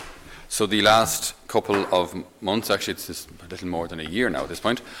So the last couple of months, actually it's just a little more than a year now at this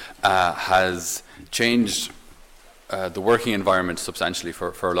point, has changed the working environment substantially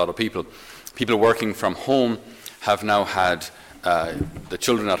for a lot of people. People working from home have now had the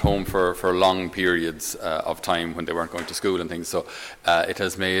children at home for long periods of time when they weren't going to school and things. So it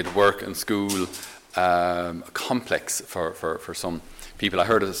has made work and school complex for some people. I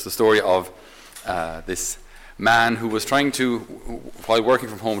heard the story of this man who was trying to, while working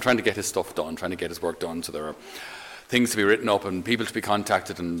from home, trying to get his stuff done, trying to get his work done. So there are things to be written up and people to be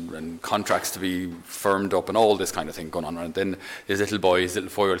contacted and contracts to be firmed up and all this kind of thing going on. And then his little boy, his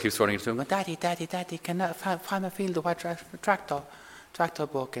little 4-year-old keeps running to him, Daddy, can I find my field of tractor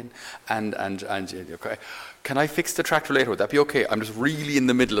book and okay, can I fix the tractor later? Would that be okay? I'm just really in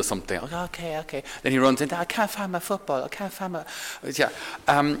the middle of something. Okay. Then he runs in. I can't find my football. Can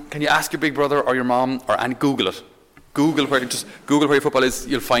you ask your big brother or your mom and Google it? Google where your football is.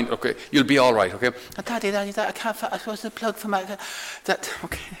 You'll find. Okay, you'll be all right. Okay. Daddy, I can't find. I suppose the plug for my that.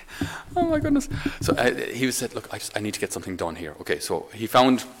 Okay. Oh my goodness. So he said, look, I need to get something done here. Okay. So he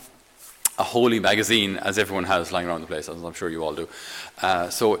found a holy magazine, as everyone has lying around the place, as I'm sure you all do.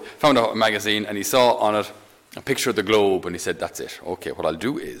 So found a magazine and he saw on it a picture of the globe and he said, that's it. Okay, what I'll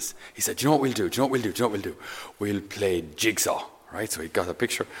do is, he said, do you know what we'll do? We'll play jigsaw, right? So he got a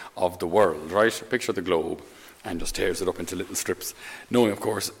picture of the world, right? A picture of the globe and just tears it up into little strips, knowing, of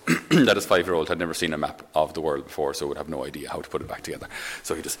course, that his 5-year-old had never seen a map of the world before, so would have no idea how to put it back together.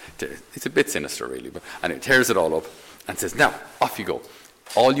 So he just, it's a bit sinister really, and he tears it all up and says, now, off you go.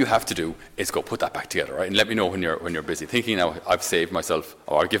 All you have to do is go put that back together, right? And let me know when you're busy. Thinking now I've saved myself,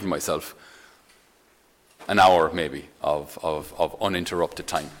 or I've given myself an hour maybe of uninterrupted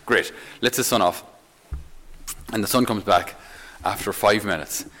time. Great. Lets the sun off. And the sun comes back after 5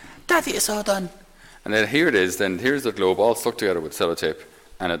 minutes. Daddy, it's all done. And then here it is, then here's the globe all stuck together with sellotape,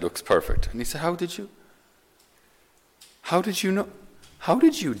 and it looks perfect. And he said, How did you know? How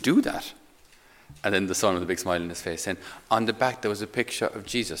did you do that? And then the son with a big smile on his face saying, on the back there was a picture of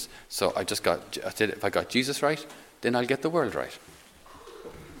Jesus. So I said, if I got Jesus right, then I'll get the world right.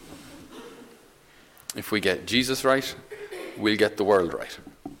 If we get Jesus right, we'll get the world right.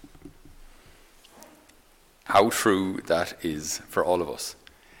 How true that is for all of us.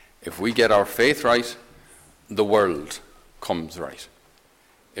 If we get our faith right, the world comes right.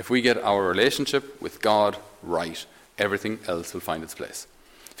 If we get our relationship with God right, everything else will find its place.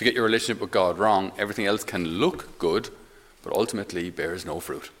 If you get your relationship with God wrong, everything else can look good, but ultimately bears no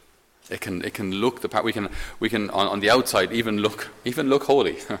fruit. It can look we can on the outside even look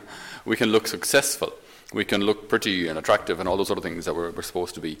holy. We can look successful. We can look pretty and attractive and all those other things that we're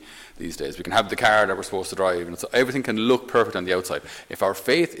supposed to be these days. We can have the car that we're supposed to drive, and so everything can look perfect on the outside. If our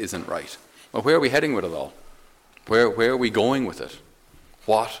faith isn't right, well, where are we heading with it all? Where are we going with it?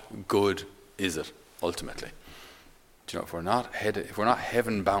 What good is it ultimately? Do you know, if we're not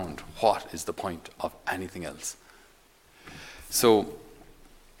heaven bound, what is the point of anything else? So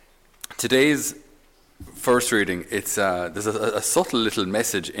today's first reading, there's a subtle little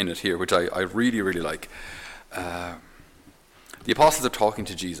message in it here, which I really, really like. The apostles are talking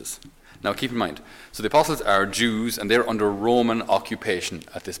to Jesus. Now keep in mind, so the apostles are Jews and they're under Roman occupation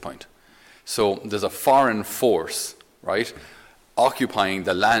at this point. So there's a foreign force, right, occupying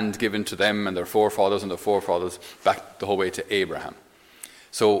the land given to them and their forefathers back the whole way to Abraham.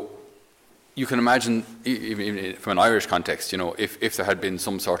 So you can imagine, even from an Irish context, you know, if there had been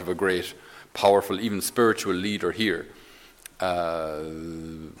some sort of a great, powerful, even spiritual leader here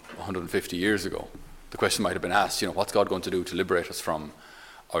 150 years ago, the question might have been asked, you know, what's God going to do to liberate us from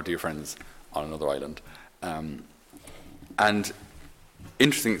our dear friends on another island? And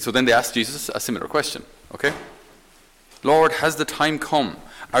interesting, so then they asked Jesus a similar question, okay? Lord, has the time come?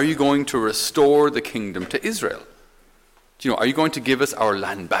 Are you going to restore the kingdom to Israel? Do you know, are you going to give us our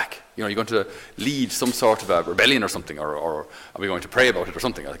land back? You know, are you going to lead some sort of a rebellion or something, or are we going to pray about it or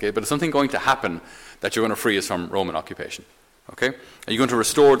something? Okay, but is something going to happen that you're going to free us from Roman occupation? Okay, are you going to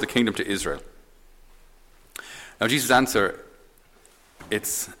restore the kingdom to Israel? Now, Jesus' answer,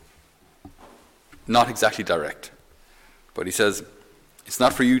 it's not exactly direct, but he says, it's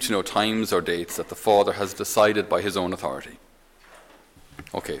not for you to know times or dates that the Father has decided by his own authority.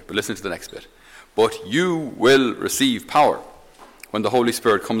 Okay, but listen to the next bit. But you will receive power when the Holy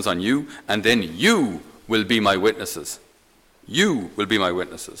Spirit comes on you, and then you will be my witnesses. You will be my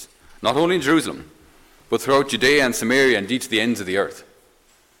witnesses, not only in Jerusalem, but throughout Judea and Samaria and indeed to the ends of the earth.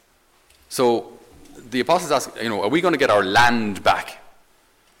 So the apostles ask, you know, are we going to get our land back?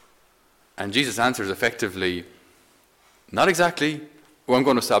 And Jesus answers effectively, not exactly. Well, I'm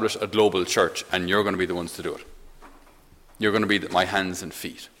going to establish a global church, and you're going to be the ones to do it. You're going to be my hands and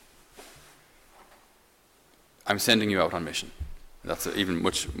feet. I'm sending you out on mission. That's even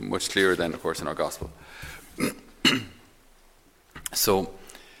much clearer than, of course, in our gospel. So,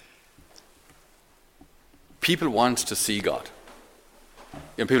 people want to see God.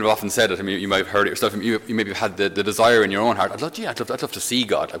 People have often said it. I mean, you might have heard it yourself. You maybe had the desire in your own heart. I'd love to see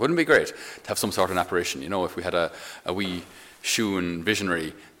God. Wouldn't it be great to have some sort of an apparition? If we had a wee Shuan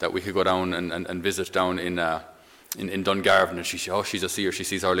visionary that we could go down and visit down in Dungarvan, and she's a seer. She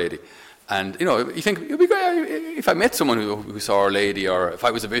sees Our Lady. And, you think, it would be great if I met someone who saw Our Lady, or if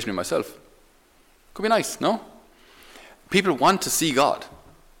I was a visionary myself. Could be nice, no? People want to see God.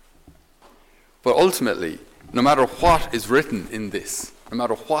 But ultimately, no matter what is written in this, no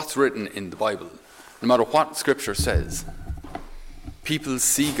matter what's written in the Bible, no matter what Scripture says, people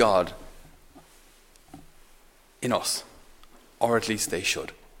see God in us, or at least they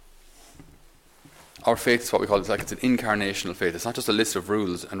should. Our faith is what we call it's an incarnational faith. It's not just a list of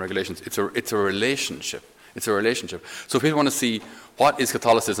rules and regulations. It's a relationship. It's a relationship. So if people want to see what is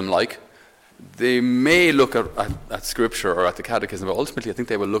Catholicism like, they may look at Scripture or at the Catechism, but ultimately I think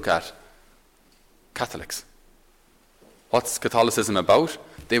they will look at Catholics. What's Catholicism about?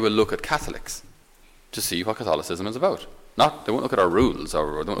 They will look at Catholics to see what Catholicism is about. They won't look at our rules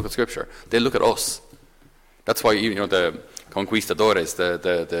or they won't look at Scripture. They look at us. That's why the conquistadores,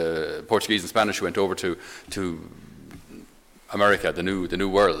 the Portuguese and Spanish who went over to America, the new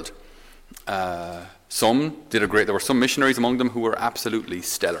world. Some did there were some missionaries among them who were absolutely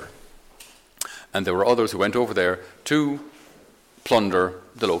stellar, and there were others who went over there to plunder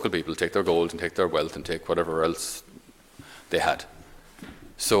the local people, take their gold and take their wealth and take whatever else they had.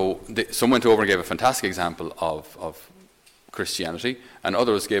 So some went over and gave a fantastic example of Christianity, and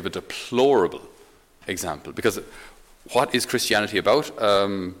others gave a deplorable example. Because what is Christianity about?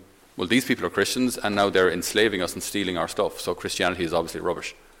 Well, these people are Christians, and now they're enslaving us and stealing our stuff, so Christianity is obviously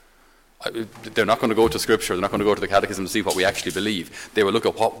rubbish. They're not going to go to Scripture, they're not going to go to the Catechism to see what we actually believe. They will look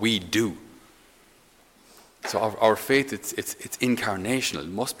at what we do. So our faith, it's incarnational. It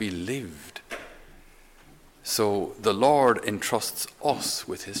must be lived. So the Lord entrusts us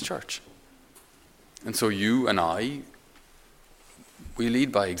with His church. And so you and I, we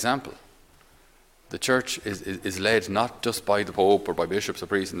lead by example. The church is led not just by the Pope or by bishops or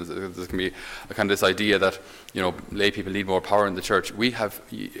priests. And there can be a kind of this idea that, lay people need more power in the church. We have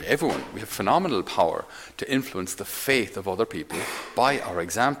phenomenal power to influence the faith of other people by our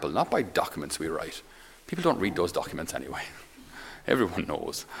example, not by documents we write. People don't read those documents anyway. Everyone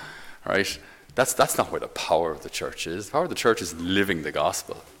knows, right? That's not where the power of the church is. The power of the church is living the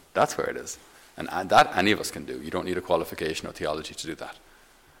gospel. That's where it is. And that any of us can do. You don't need a qualification or theology to do that.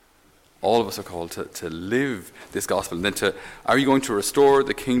 All of us are called to live this gospel. And then are you going to restore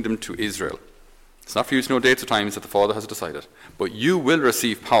the kingdom to Israel? It's not for you to know dates or times that the Father has decided. But you will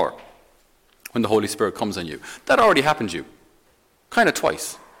receive power when the Holy Spirit comes on you. That already happened to you. Kind of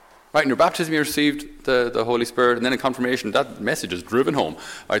twice. Right, in your baptism you received the Holy Spirit, and then in confirmation that message is driven home.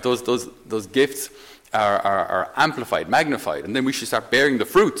 Right, those gifts are amplified, magnified, and then we should start bearing the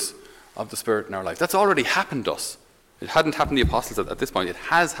fruits of the Spirit in our life. That's already happened to us. It hadn't happened to the apostles at this point. It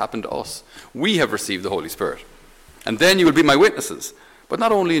has happened to us. We have received the Holy Spirit. And then you will be my witnesses. But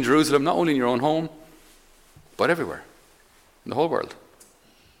not only in Jerusalem, not only in your own home, but everywhere. In the whole world.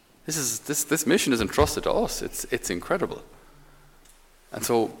 This mission is entrusted to us. It's incredible. And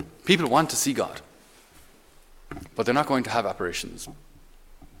so people want to see God. But they're not going to have apparitions.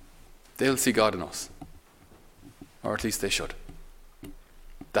 They'll see God in us. Or at least they should.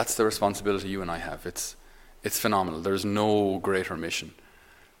 That's the responsibility you and I have. It's phenomenal. There's no greater mission.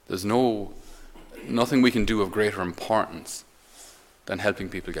 There's nothing we can do of greater importance than helping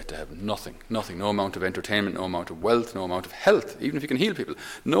people get to heaven. Nothing. No amount of entertainment, no amount of wealth, no amount of health, even if you can heal people.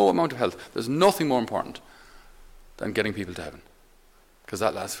 No amount of health. There's nothing more important than getting people to heaven. Because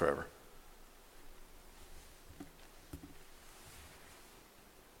that lasts forever.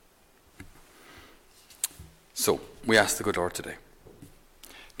 So, we ask the good Lord today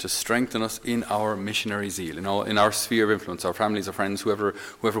to strengthen us in our missionary zeal, in our sphere of influence, our families, our friends, whoever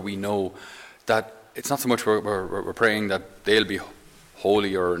we know, that it's not so much we're praying that they'll be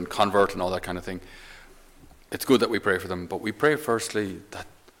holy or convert and all that kind of thing. It's good that we pray for them, but we pray firstly that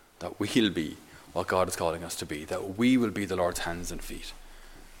we'll be what God is calling us to be, that we will be the Lord's hands and feet,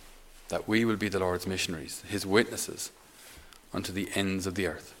 that we will be the Lord's missionaries, His witnesses unto the ends of the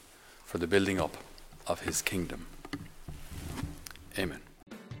earth for the building up of His kingdom. Amen.